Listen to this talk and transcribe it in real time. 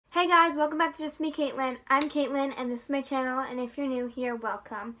Hey guys, welcome back to Just Me Kaitlyn. I'm Kaitlyn and this is my channel, and if you're new here,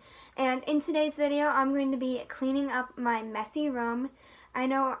 welcome. And in today's video, I'm going to be cleaning up my messy room. I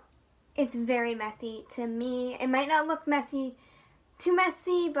know it's very messy to me. It might not look too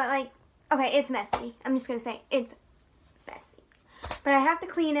messy, but like, okay, it's messy. I'm just going to say it's messy. But I have to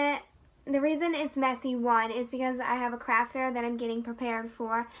clean it. The reason it's messy, one, is because I have a craft fair that I'm getting prepared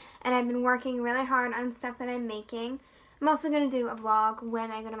for, and I've been working really hard on stuff that I'm making. I'm also going to do a vlog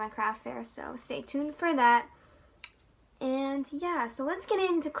when I go to my craft fair, so stay tuned for that. And yeah, so let's get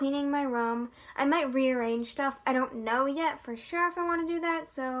into cleaning my room. I might rearrange stuff. I don't know yet for sure if I want to do that,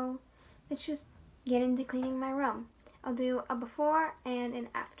 so let's just get into cleaning my room. I'll do a before and an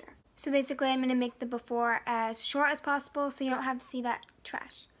after. So basically I'm going to make the before as short as possible so you don't have to see that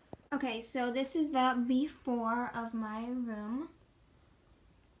trash. Okay, so this is the before of my room.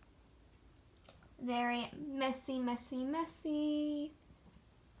 Very messy, messy, messy.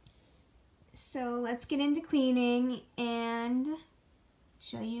 So let's get into cleaning and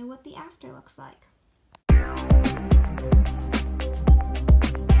show you what the after looks like.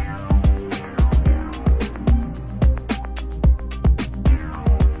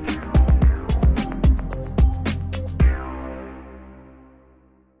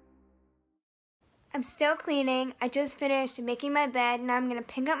 I'm still cleaning. I just finished making my bed. Now I'm going to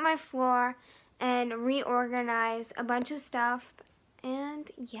pick up my floor and reorganize a bunch of stuff,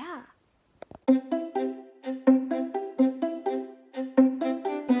 and yeah.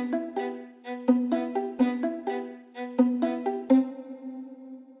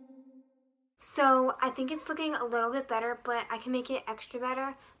 So I think it's looking a little bit better, but I can make it extra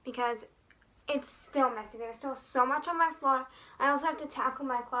better because it's still messy. There's still so much on my floor. I also have to tackle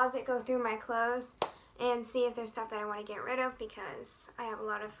my closet, go through my clothes, and see if there's stuff that I want to get rid of because I have a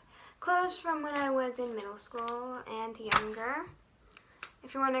lot of clothes from when I was in middle school and younger.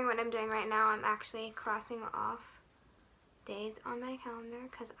 If you're wondering what I'm doing right now, I'm actually crossing off days on my calendar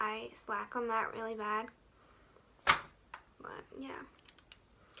because I slack on that really bad. But yeah.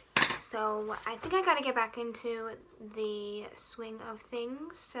 So I think I gotta get back into the swing of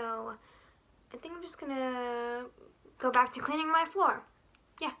things. So I think I'm just gonna go back to cleaning my floor.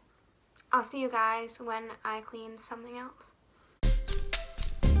 Yeah. I'll see you guys when I clean something else.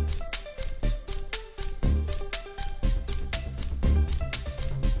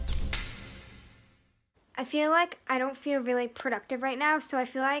 I feel like I don't feel really productive right now, so I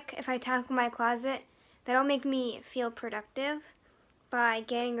feel like if I tackle my closet, that'll make me feel productive by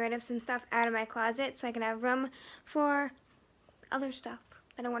getting rid of some stuff out of my closet so I can have room for other stuff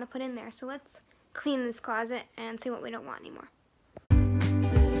that I want to put in there. So let's clean this closet and see what we don't want anymore.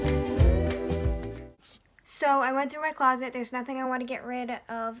 So I went through my closet. There's nothing I want to get rid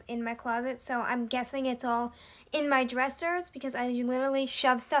of in my closet, so I'm guessing it's all in my dressers because I literally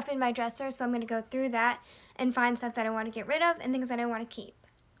shove stuff in my dresser, so I'm going to go through that and find stuff that I want to get rid of and things that I want to keep.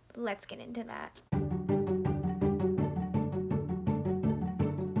 Let's get into that.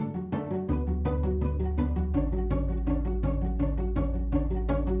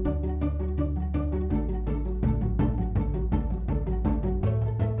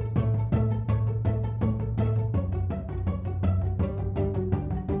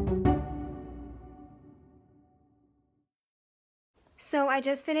 So I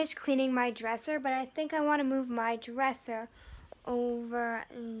just finished cleaning my dresser, but I think I want to move my dresser over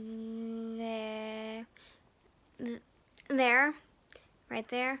there, right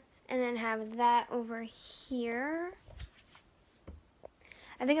there, and then have that over here.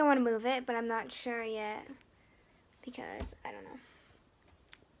 I think I want to move it, but I'm not sure yet because I don't know.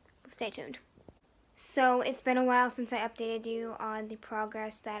 Stay tuned. So it's been a while since I updated you on the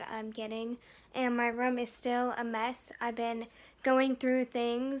progress that I'm getting, and my room is still a mess. I've been going through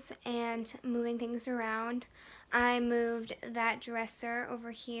things and moving things around. I moved that dresser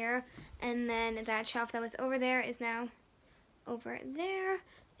over here, and then that shelf that was over there is now over there,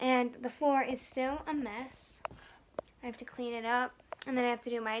 and the floor is still a mess. I have to clean it up, and then I have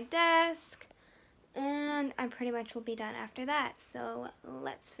to do my desk, and I pretty much will be done after that. So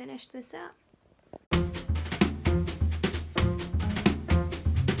let's finish this up.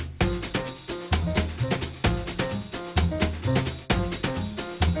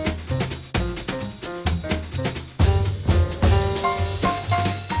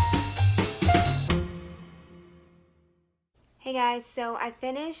 Hey guys, so I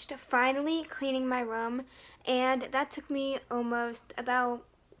finished finally cleaning my room, and that took me almost about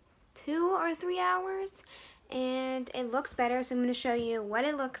 2 or 3 hours, and it looks better, so I'm going to show you what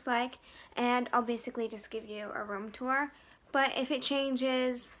it looks like, and I'll basically just give you a room tour. But if it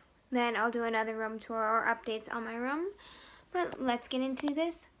changes, then I'll do another room tour or updates on my room. But let's get into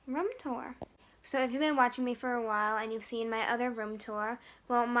this room tour. So if you've been watching me for a while and you've seen my other room tour,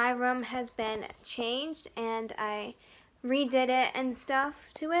 well, my room has been changed and I redid it and stuff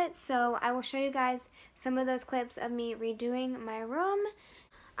to it. So I will show you guys some of those clips of me redoing my room.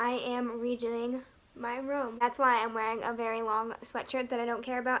 I am redoing my room. That's why I'm wearing a very long sweatshirt that I don't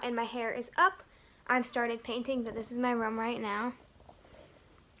care about and my hair is up. I've started painting, but this is my room right now.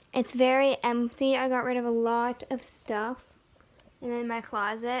 It's very empty. I got rid of a lot of stuff. And then my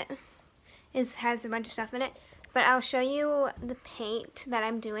closet has a bunch of stuff in it. But I'll show you the paint that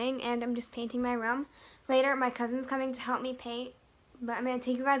I'm doing, and I'm just painting my room. Later, my cousin's coming to help me paint, but I'm going to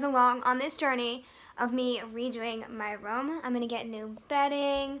take you guys along on this journey of me redoing my room. I'm going to get new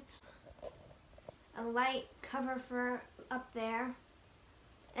bedding, a light cover for up there,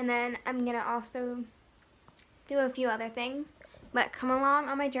 and then I'm going to also do a few other things. But come along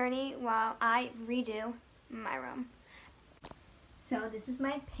on my journey while I redo my room. So this is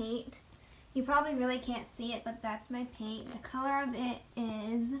my paint. You probably really can't see it, but that's my paint. The color of it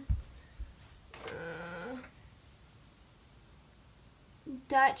is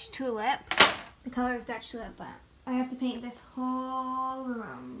Dutch Tulip. The color is Dutch Tulip, but I have to paint this whole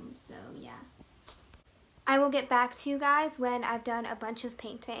room, so yeah. I will get back to you guys when I've done a bunch of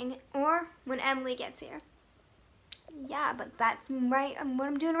painting, or when Emily gets here. Yeah, but that's what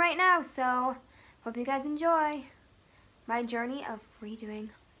I'm doing right now, so hope you guys enjoy my journey of redoing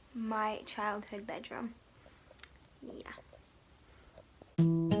my childhood bedroom. Yeah.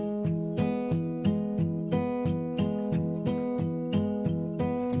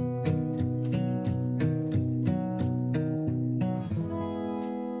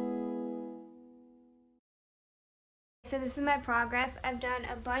 So this is my progress. I've done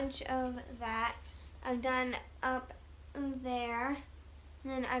a bunch of that. I've done up there,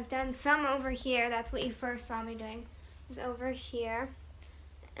 and then I've done some over here. That's what you first saw me doing, was over here,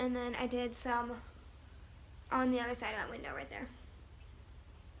 and then I did some on the other side of that window right there.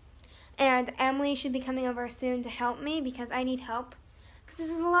 And Emily should be coming over soon to help me because I need help because this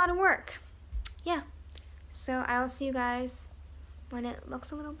is a lot of work. Yeah, so I'll see you guys when it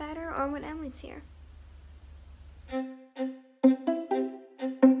looks a little better or when Emily's here.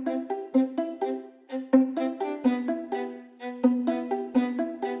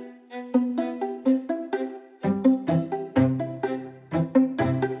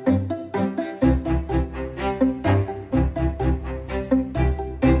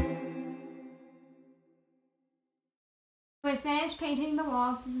 We finished painting the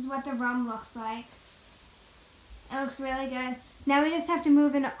walls. This is what the room looks like. It looks really good. Now we just have to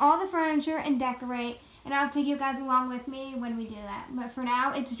move in all the furniture and decorate, and I'll take you guys along with me when we do that. But for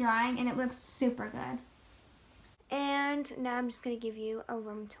now, it's drying and it looks super good. And now I'm just going to give you a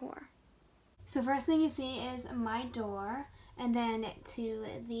room tour. So first thing you see is my door, and then to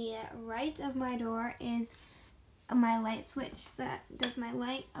the right of my door is my light switch that does my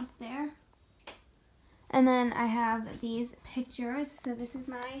light up there. And then I have these pictures. So this is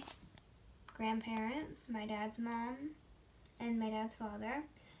my grandparents, my dad's mom, and my dad's father.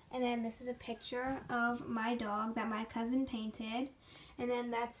 And then this is a picture of my dog that my cousin painted. And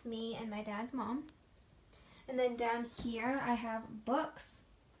then that's me and my dad's mom. And then down here I have books.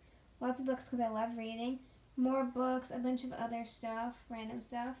 Lots of books because I love reading. More books, a bunch of other stuff, random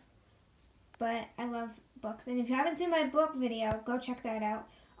stuff. But I love books. And if you haven't seen my book video, go check that out.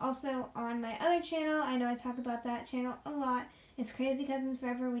 Also, on my other channel, I know I talk about that channel a lot. It's Crazy Cousins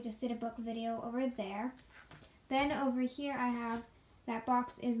Forever. We just did a book video over there. Then over here, I have that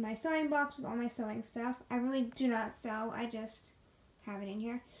box is my sewing box with all my sewing stuff. I really do not sew. I just have it in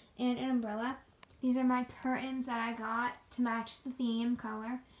here. And an umbrella. These are my curtains that I got to match the theme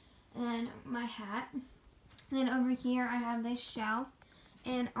color. And my hat. And then over here, I have this shelf.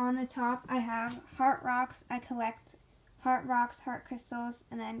 And on the top, I have heart rocks. I collect heart rocks, heart crystals,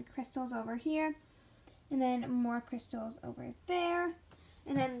 and then crystals over here, and then more crystals over there.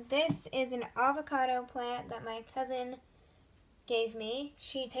 And then this is an avocado plant that my cousin gave me.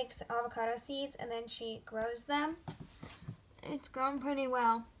 She takes avocado seeds and then she grows them. It's grown pretty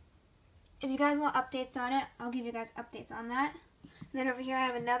well. If you guys want updates on it, I'll give you guys updates on that. And then over here I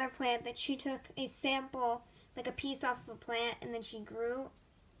have another plant that she took a sample, like a piece off of a plant, and then she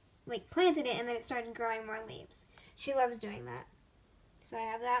planted it, and then it started growing more leaves. She loves doing that. So I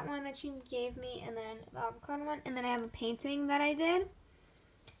have that one that she gave me, and then the avocado one, and then I have a painting that I did.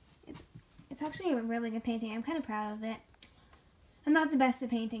 It's actually a really good painting. I'm kind of proud of it. I'm not the best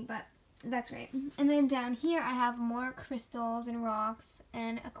at painting, but that's great. And then down here I have more crystals and rocks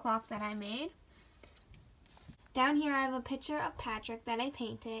and a clock that I made. Down here I have a picture of Patrick that I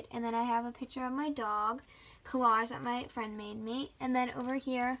painted, and then I have a picture of my dog collage that my friend made me. And then over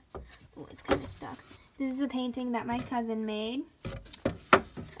here, oh, it's kind of stuck. This is a painting that my cousin made.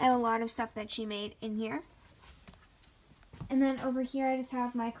 I have a lot of stuff that she made in here. And then over here, I just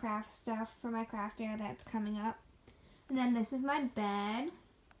have my craft stuff for my craft fair that's coming up. And then this is my bed.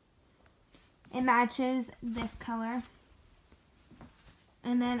 It matches this color.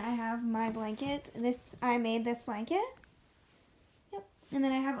 And then I have my blanket. I made this blanket. Yep. And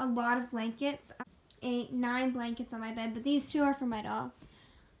then I have a lot of blankets. 9 blankets on my bed, but these 2 are for my dog.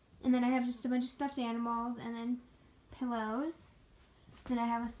 And then I have just a bunch of stuffed animals and then pillows. Then I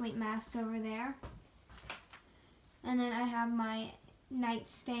have a sleep mask over there. And then I have my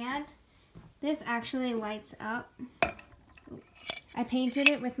nightstand. This actually lights up. I painted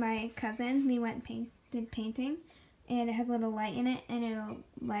it with my cousin. We went and did painting. And it has a little light in it and it'll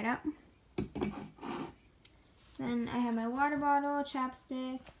light up. Then I have my water bottle,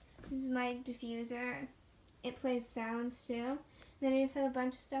 chapstick. This is my diffuser. It plays sounds too. Then I just have a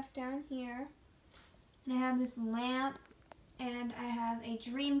bunch of stuff down here. And I have this lamp. And I have a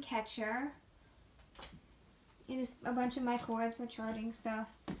dream catcher. It is a bunch of my cords for charging stuff.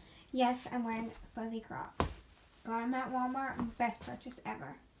 Yes, I'm wearing fuzzy Crocs. Got them at Walmart. Best purchase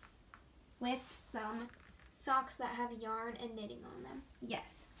ever. With some socks that have yarn and knitting on them.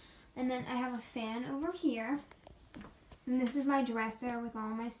 Yes. And then I have a fan over here. And this is my dresser with all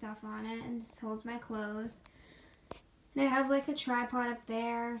my stuff on it. And just holds my clothes. And I have like a tripod up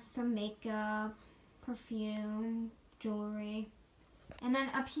there. Some makeup. Perfume. Jewelry. And then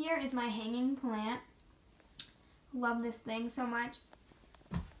up here is my hanging plant. Love this thing so much.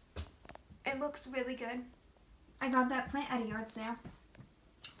 It looks really good. I got that plant at a yard sale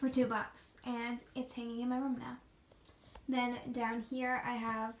for $2 and it's hanging in my room now. Then down here I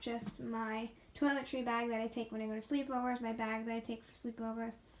have just my toiletry bag that I take when I go to sleepovers, my bag that I take for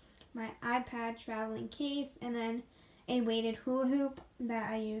sleepovers, my iPad traveling case, and then a weighted hula hoop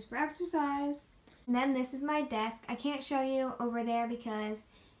that I use for exercise. And then this is my desk. I can't show you over there because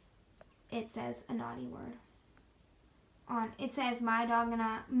it says a naughty word. It says my dog and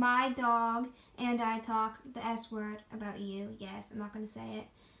I talk the S word about you. Yes, I'm not going to say it.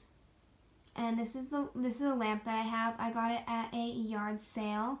 And this is a lamp that I have. I got it at a yard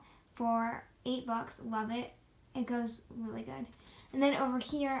sale for $8. Love it. It goes really good. And then over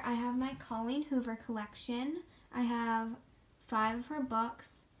here I have my Colleen Hoover collection. I have 5 of her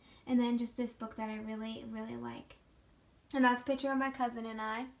books. And then just this book that I really, really like. And that's a picture of my cousin and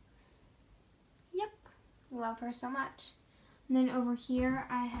I. Yep. Love her so much. And then over here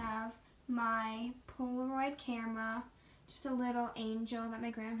I have my Polaroid camera. Just a little angel that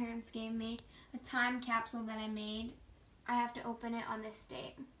my grandparents gave me. A time capsule that I made. I have to open it on this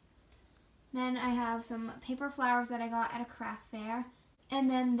date. Then I have some paper flowers that I got at a craft fair. And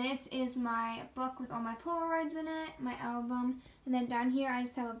then this is my book with all my Polaroids in it, my album. And then down here I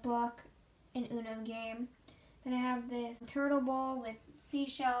just have a book, an Uno game. Then I have this turtle bowl with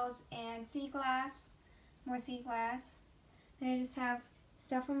seashells and sea glass, more sea glass. Then I just have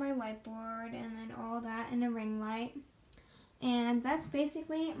stuff on my whiteboard and then all that and a ring light. And that's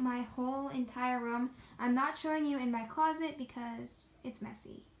basically my whole entire room. I'm not showing you in my closet because it's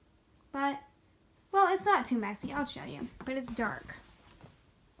messy. But, well, it's not too messy. I'll show you. But it's dark.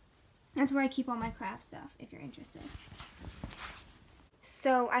 That's where I keep all my craft stuff, if you're interested.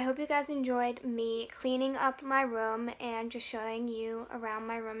 So, I hope you guys enjoyed me cleaning up my room and just showing you around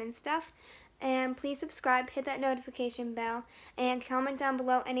my room and stuff. And please subscribe, hit that notification bell, and comment down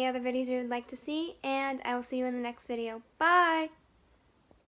below any other videos you would like to see. And I will see you in the next video. Bye!